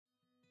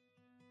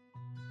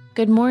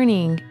Good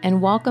morning,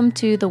 and welcome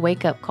to the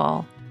Wake Up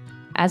Call.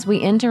 As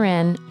we enter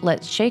in,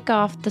 let's shake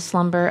off the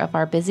slumber of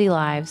our busy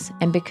lives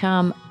and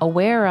become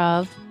aware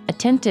of,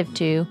 attentive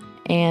to,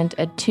 and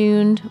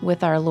attuned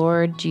with our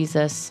Lord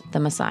Jesus,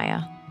 the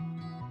Messiah.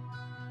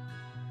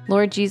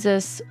 Lord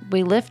Jesus,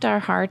 we lift our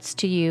hearts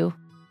to you.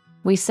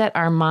 We set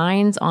our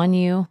minds on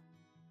you.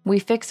 We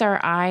fix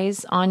our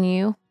eyes on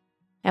you,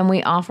 and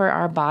we offer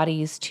our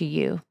bodies to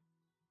you.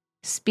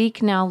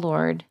 Speak now,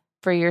 Lord,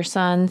 for your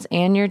sons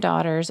and your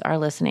daughters are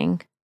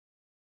listening.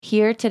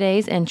 Hear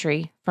today's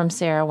entry from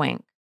Sarah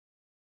Wank.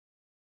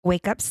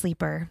 Wake up,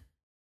 sleeper,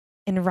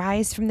 and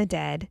rise from the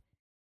dead,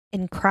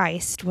 and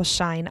Christ will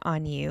shine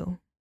on you.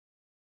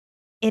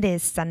 It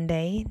is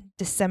Sunday,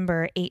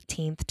 December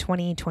 18th,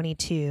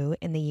 2022,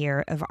 in the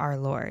year of our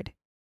Lord.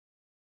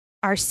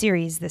 Our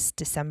series this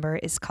December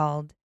is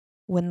called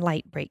When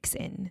Light Breaks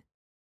In,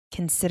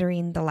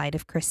 Considering the Light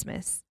of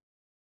Christmas.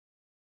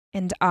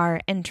 And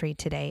our entry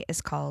today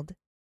is called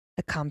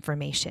The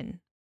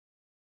Confirmation.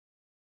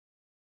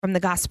 From the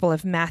Gospel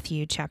of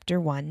Matthew, chapter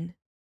 1,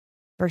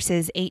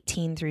 verses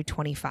 18 through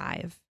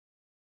 25.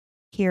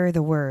 Hear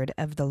the word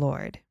of the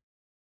Lord.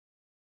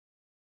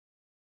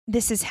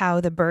 This is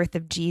how the birth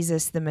of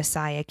Jesus the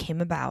Messiah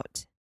came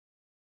about.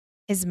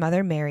 His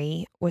mother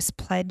Mary was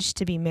pledged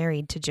to be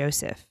married to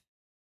Joseph,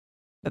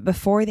 but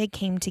before they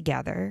came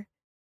together,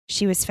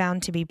 she was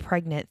found to be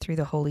pregnant through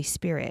the Holy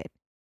Spirit,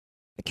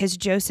 because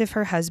Joseph,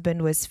 her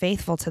husband, was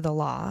faithful to the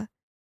law,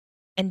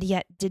 and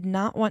yet did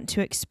not want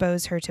to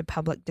expose her to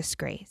public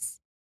disgrace.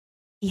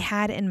 He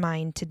had in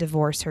mind to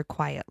divorce her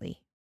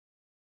quietly.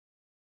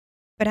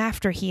 But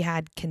after he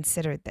had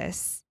considered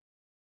this,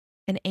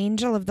 an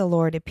angel of the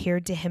Lord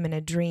appeared to him in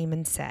a dream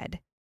and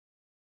said,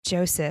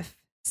 "Joseph,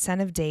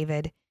 son of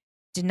David,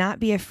 do not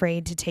be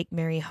afraid to take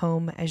Mary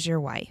home as your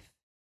wife,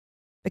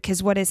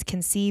 because what is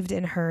conceived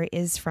in her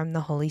is from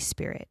the Holy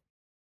Spirit.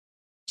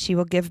 She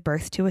will give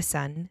birth to a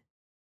son,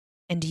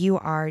 and you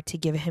are to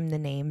give him the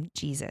name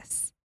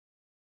Jesus,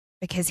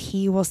 because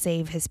he will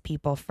save his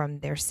people from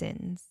their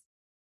sins."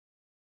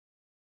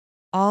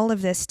 All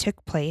of this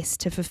took place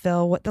to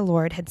fulfill what the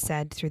Lord had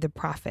said through the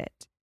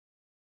prophet.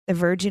 The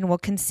virgin will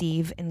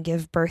conceive and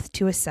give birth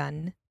to a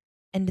son,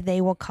 and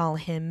they will call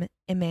him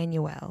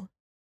Emmanuel,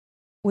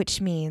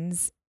 which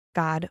means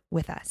God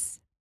with us.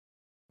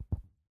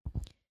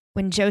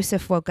 When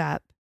Joseph woke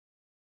up,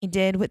 he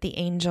did what the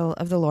angel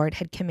of the Lord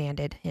had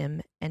commanded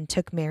him and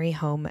took Mary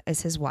home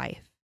as his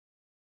wife.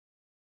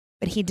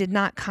 But he did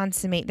not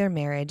consummate their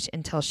marriage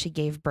until she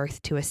gave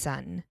birth to a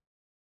son,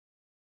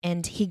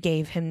 and he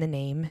gave him the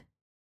name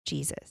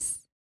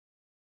Jesus.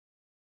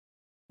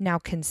 Now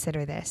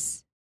consider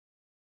this.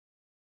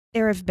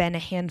 There have been a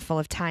handful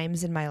of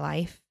times in my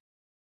life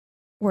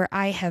where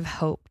I have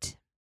hoped,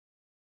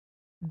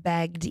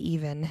 begged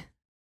even,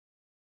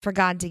 for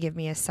God to give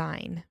me a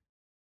sign.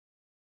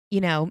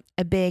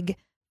 A big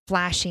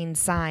flashing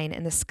sign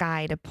in the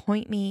sky to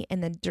point me in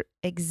the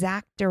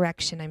exact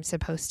direction I'm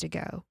supposed to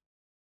go.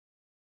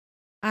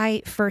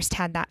 I first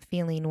had that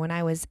feeling when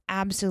I was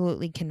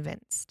absolutely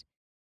convinced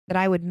that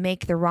I would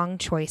make the wrong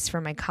choice for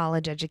my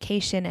college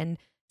education and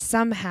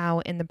somehow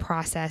in the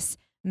process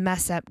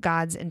mess up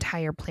God's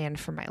entire plan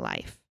for my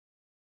life.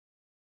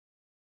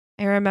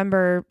 I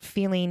remember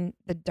feeling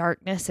the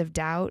darkness of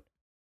doubt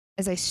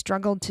as I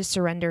struggled to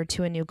surrender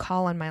to a new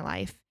call on my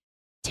life,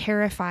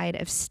 terrified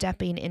of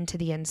stepping into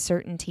the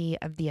uncertainty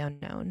of the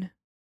unknown.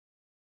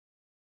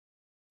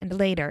 And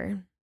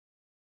later,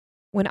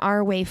 when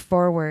our way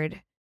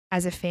forward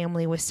as a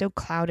family was so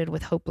clouded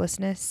with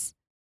hopelessness,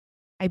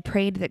 I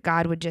prayed that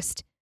God would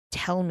just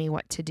tell me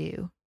what to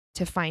do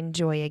to find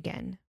joy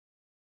again.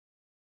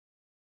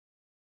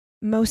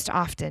 Most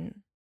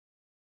often,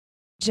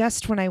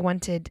 just when I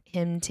wanted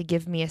him to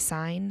give me a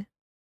sign,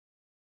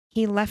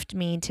 he left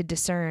me to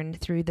discern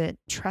through the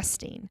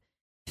trusting,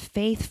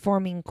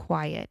 faith-forming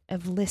quiet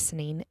of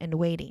listening and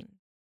waiting,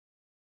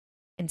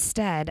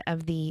 instead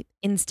of the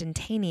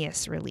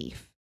instantaneous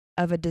relief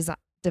of a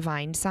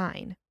divine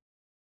sign.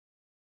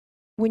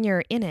 When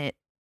you're in it,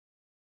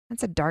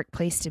 that's a dark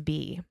place to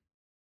be.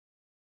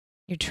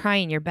 You're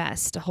trying your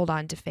best to hold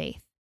on to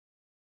faith.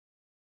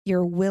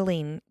 You're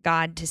willing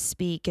God to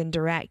speak and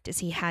direct as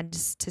he had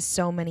to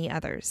so many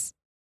others.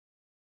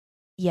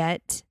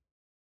 Yet,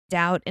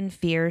 doubt and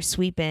fear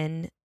sweep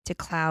in to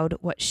cloud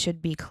what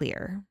should be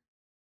clear.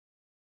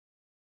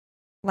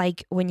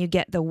 Like when you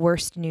get the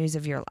worst news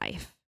of your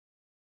life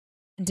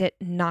and it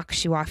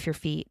knocks you off your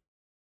feet.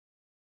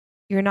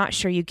 You're not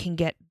sure you can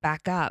get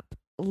back up,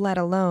 let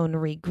alone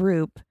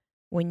regroup,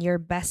 when your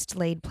best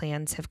laid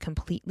plans have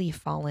completely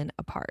fallen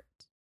apart.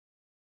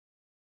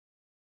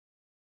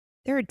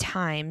 There are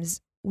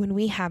times when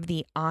we have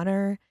the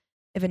honor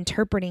of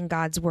interpreting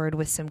God's word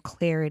with some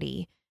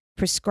clarity,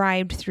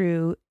 prescribed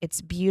through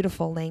its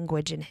beautiful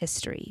language and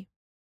history.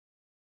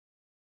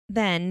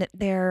 Then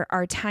there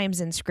are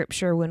times in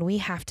Scripture when we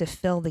have to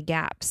fill the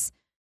gaps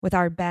with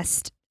our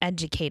best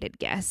educated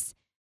guess,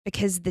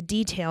 because the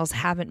details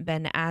haven't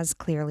been as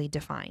clearly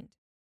defined.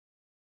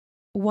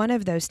 One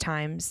of those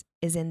times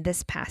is in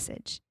this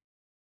passage,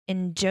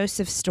 in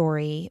Joseph's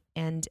story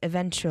and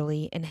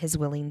eventually in his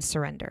willing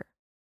surrender.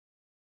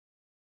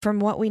 From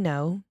what we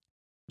know,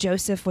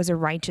 Joseph was a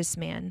righteous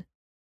man,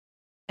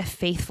 a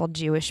faithful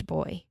Jewish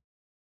boy,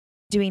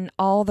 doing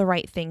all the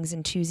right things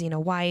in choosing a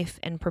wife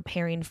and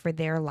preparing for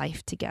their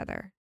life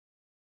together.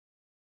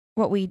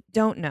 What we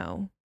don't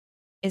know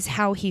is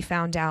how he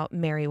found out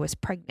Mary was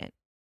pregnant.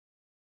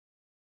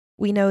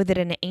 We know that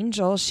an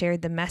angel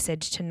shared the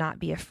message to not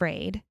be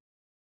afraid.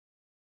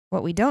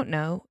 What we don't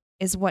know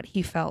is what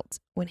he felt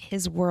when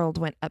his world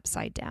went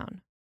upside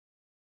down.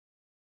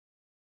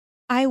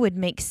 I would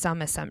make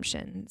some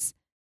assumptions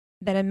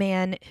that a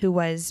man who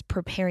was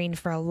preparing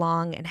for a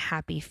long and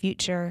happy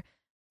future,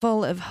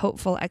 full of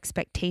hopeful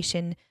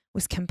expectation,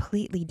 was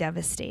completely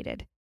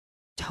devastated,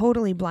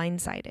 totally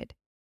blindsided,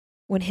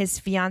 when his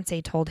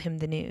fiancée told him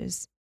the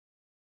news,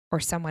 or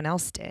someone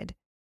else did,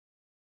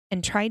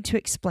 and tried to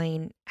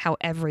explain how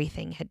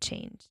everything had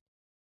changed.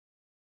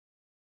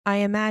 I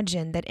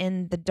imagine that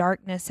in the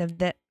darkness of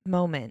that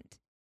moment,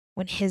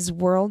 when his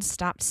world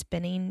stopped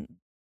spinning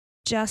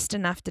just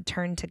enough to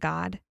turn to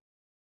God,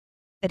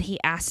 that he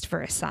asked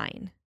for a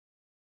sign,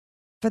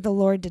 for the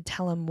Lord to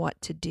tell him what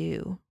to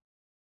do.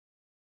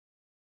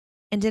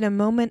 And in a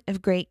moment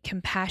of great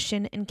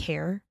compassion and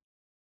care,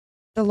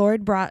 the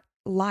Lord brought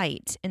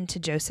light into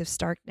Joseph's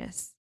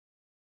darkness.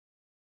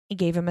 He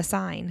gave him a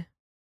sign,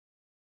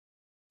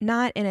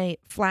 not in a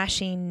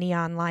flashing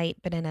neon light,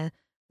 but in a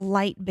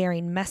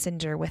light-bearing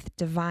messenger with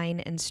divine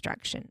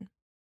instruction.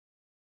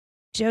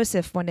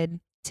 Joseph wanted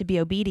to be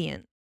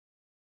obedient,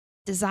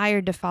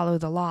 desired to follow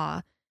the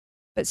law,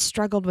 but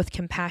struggled with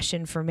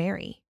compassion for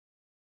Mary.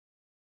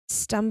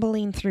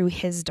 Stumbling through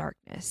his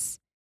darkness,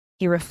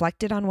 he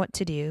reflected on what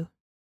to do,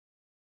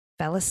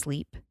 fell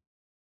asleep,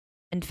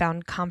 and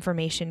found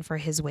confirmation for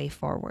his way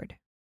forward.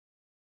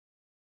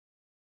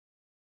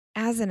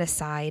 As an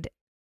aside,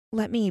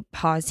 let me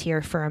pause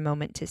here for a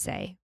moment to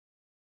say,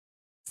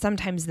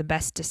 sometimes the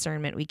best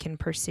discernment we can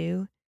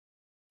pursue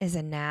is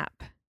a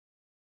nap,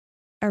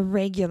 a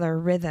regular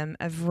rhythm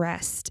of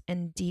rest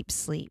and deep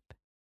sleep.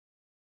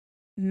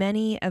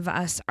 Many of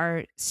us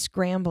are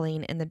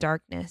scrambling in the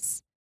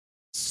darkness,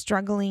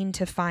 struggling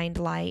to find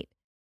light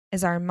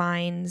as our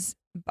minds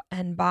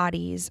and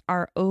bodies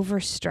are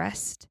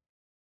overstressed,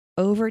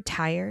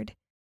 overtired,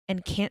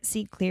 and can't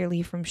see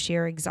clearly from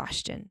sheer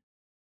exhaustion,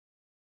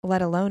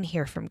 let alone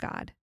hear from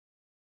God.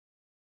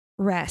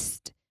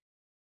 Rest,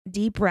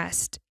 deep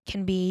rest,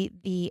 can be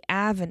the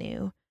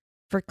avenue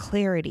for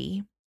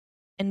clarity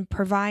and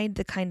provide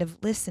the kind of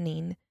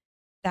listening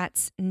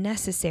that's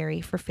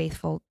necessary for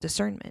faithful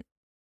discernment.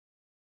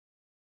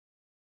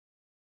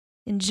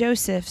 In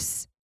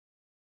Joseph's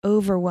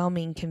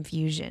overwhelming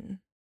confusion,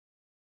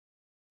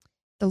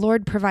 the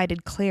Lord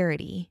provided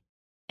clarity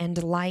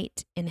and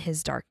light in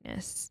his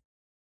darkness.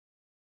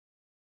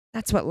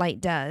 That's what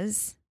light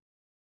does.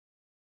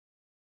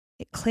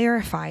 It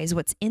clarifies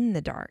what's in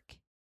the dark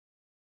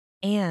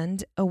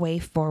and a way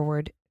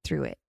forward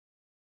through it.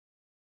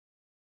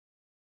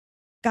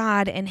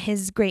 God, in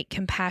his great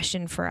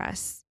compassion for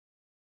us,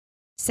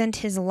 sent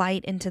his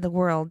light into the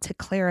world to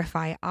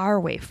clarify our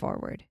way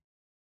forward.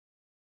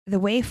 The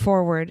way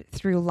forward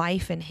through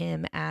life in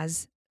him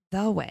as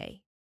the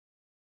way.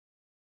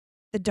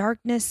 The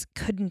darkness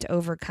couldn't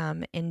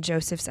overcome in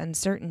Joseph's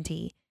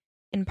uncertainty,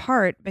 in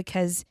part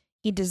because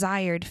he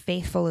desired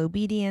faithful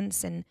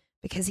obedience and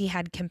because he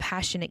had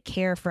compassionate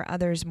care for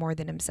others more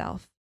than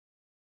himself.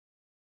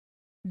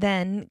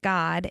 Then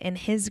God, in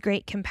his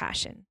great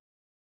compassion,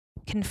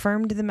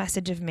 confirmed the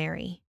message of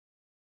Mary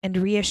and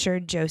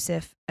reassured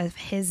Joseph of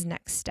his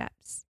next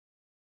steps.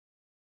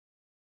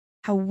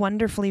 How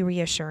wonderfully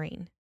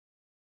reassuring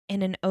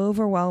in an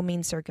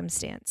overwhelming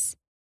circumstance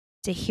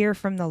to hear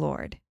from the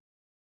Lord,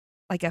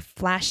 like a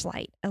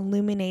flashlight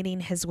illuminating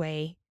his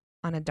way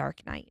on a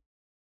dark night.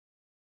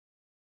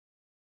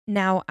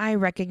 Now, I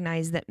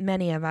recognize that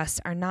many of us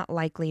are not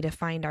likely to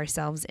find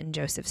ourselves in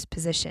Joseph's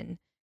position,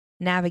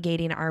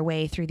 navigating our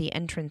way through the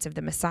entrance of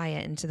the Messiah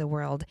into the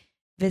world,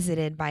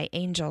 visited by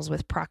angels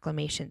with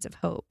proclamations of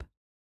hope.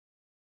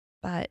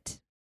 But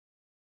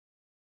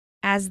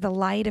as the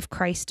light of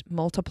Christ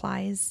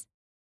multiplies,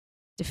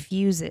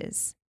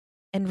 diffuses,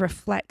 and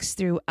reflects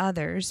through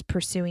others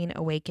pursuing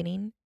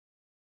awakening,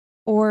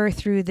 or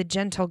through the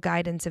gentle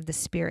guidance of the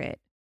Spirit,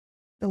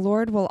 the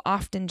Lord will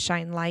often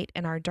shine light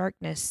in our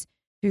darkness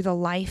through the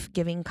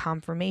life-giving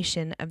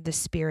confirmation of the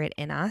Spirit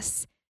in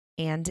us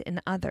and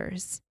in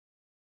others.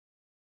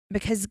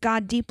 Because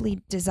God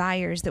deeply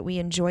desires that we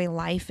enjoy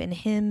life in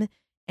him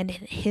and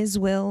in his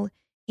will,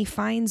 he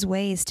finds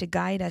ways to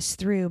guide us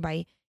through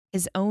by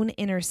his own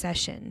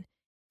intercession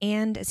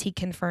and as he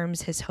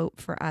confirms his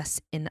hope for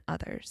us in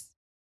others.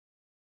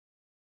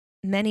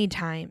 Many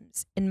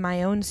times in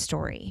my own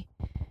story,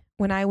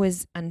 when I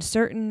was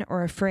uncertain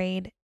or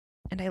afraid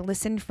and I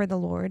listened for the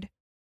Lord,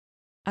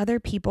 other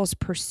people's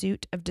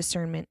pursuit of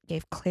discernment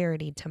gave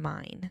clarity to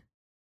mine.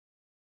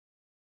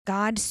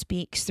 God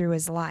speaks through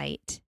his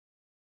light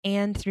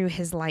and through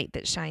his light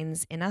that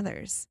shines in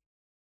others.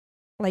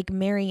 Like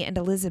Mary and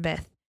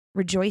Elizabeth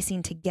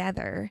rejoicing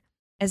together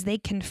as they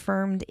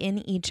confirmed in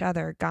each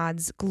other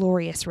God's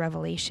glorious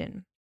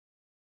revelation.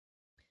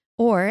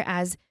 Or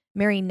as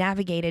Mary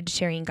navigated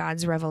sharing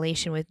God's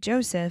revelation with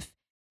Joseph,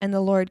 and the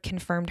Lord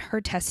confirmed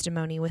her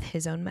testimony with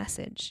his own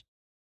message.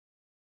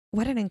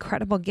 What an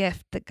incredible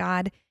gift that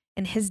God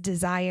and his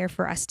desire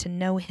for us to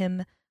know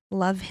him,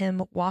 love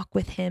him, walk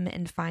with him,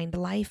 and find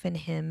life in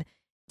him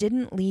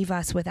didn't leave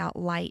us without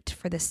light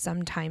for the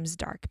sometimes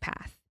dark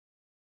path.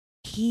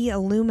 He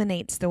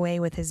illuminates the way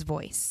with his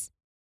voice,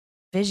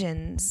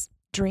 visions,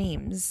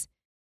 dreams,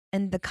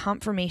 and the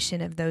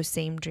confirmation of those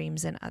same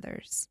dreams in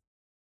others.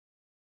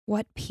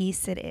 What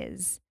peace it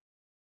is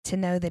to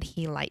know that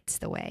he lights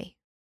the way.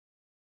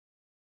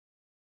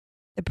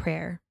 The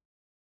prayer.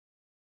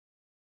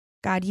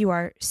 God, you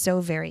are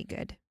so very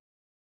good.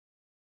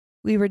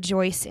 We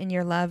rejoice in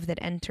your love that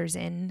enters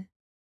in,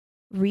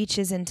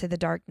 reaches into the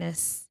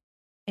darkness,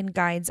 and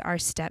guides our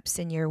steps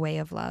in your way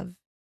of love.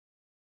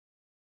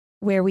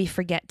 Where we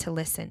forget to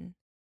listen,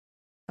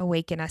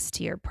 awaken us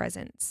to your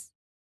presence.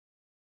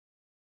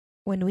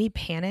 When we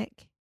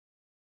panic,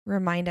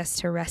 remind us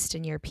to rest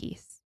in your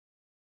peace.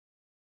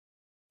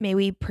 May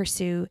we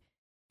pursue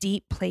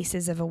deep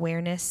places of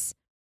awareness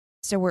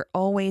so we're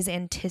always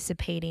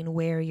anticipating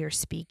where you're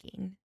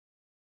speaking.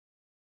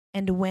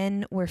 And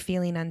when we're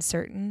feeling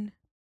uncertain,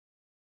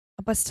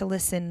 help us to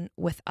listen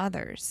with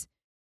others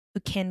who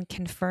can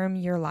confirm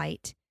your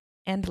light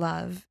and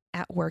love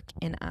at work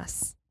in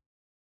us.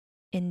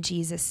 In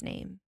Jesus'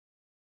 name,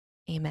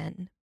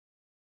 amen.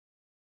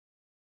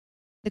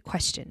 The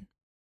question: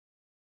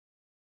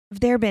 have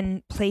there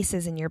been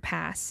places in your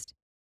past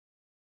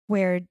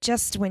where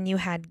just when you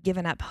had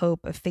given up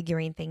hope of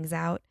figuring things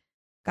out,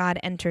 God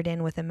entered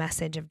in with a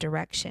message of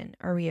direction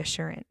or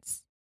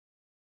reassurance?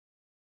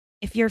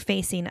 If you're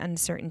facing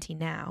uncertainty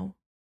now,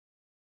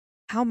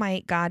 how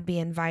might God be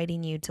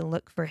inviting you to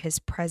look for his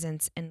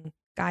presence and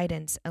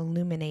guidance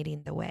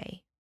illuminating the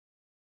way?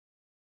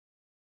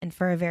 And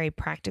for a very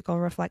practical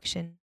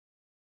reflection,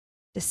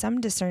 does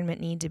some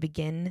discernment need to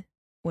begin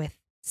with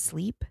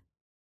sleep,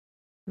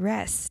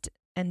 rest,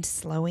 and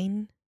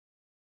slowing?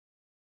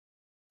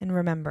 And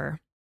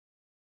remember,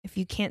 if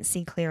you can't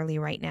see clearly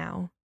right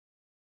now,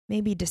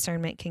 maybe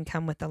discernment can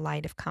come with the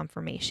light of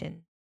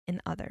confirmation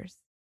in others.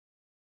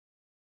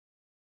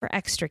 For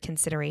extra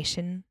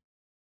consideration,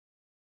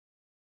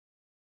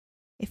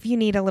 if you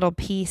need a little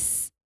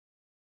peace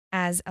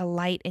as a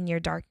light in your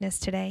darkness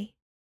today,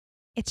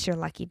 it's your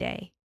lucky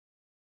day.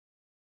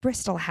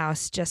 Bristol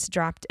House just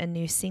dropped a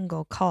new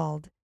single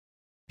called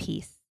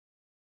Peace.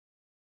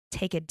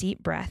 Take a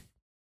deep breath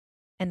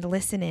and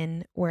listen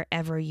in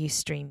wherever you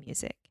stream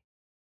music.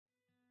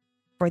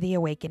 For The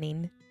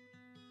Awakening,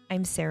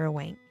 I'm Sarah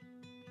Wank.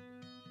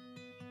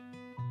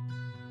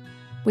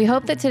 We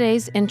hope that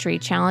today's entry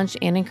challenged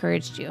and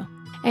encouraged you.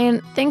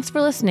 And thanks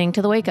for listening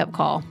to The Wake Up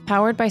Call,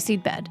 powered by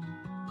Seedbed.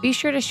 Be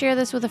sure to share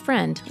this with a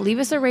friend, leave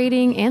us a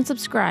rating, and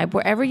subscribe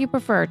wherever you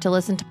prefer to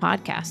listen to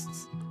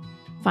podcasts.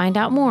 Find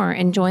out more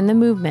and join the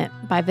movement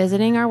by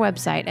visiting our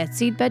website at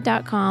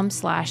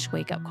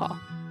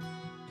seedbed.com/wakeupcall.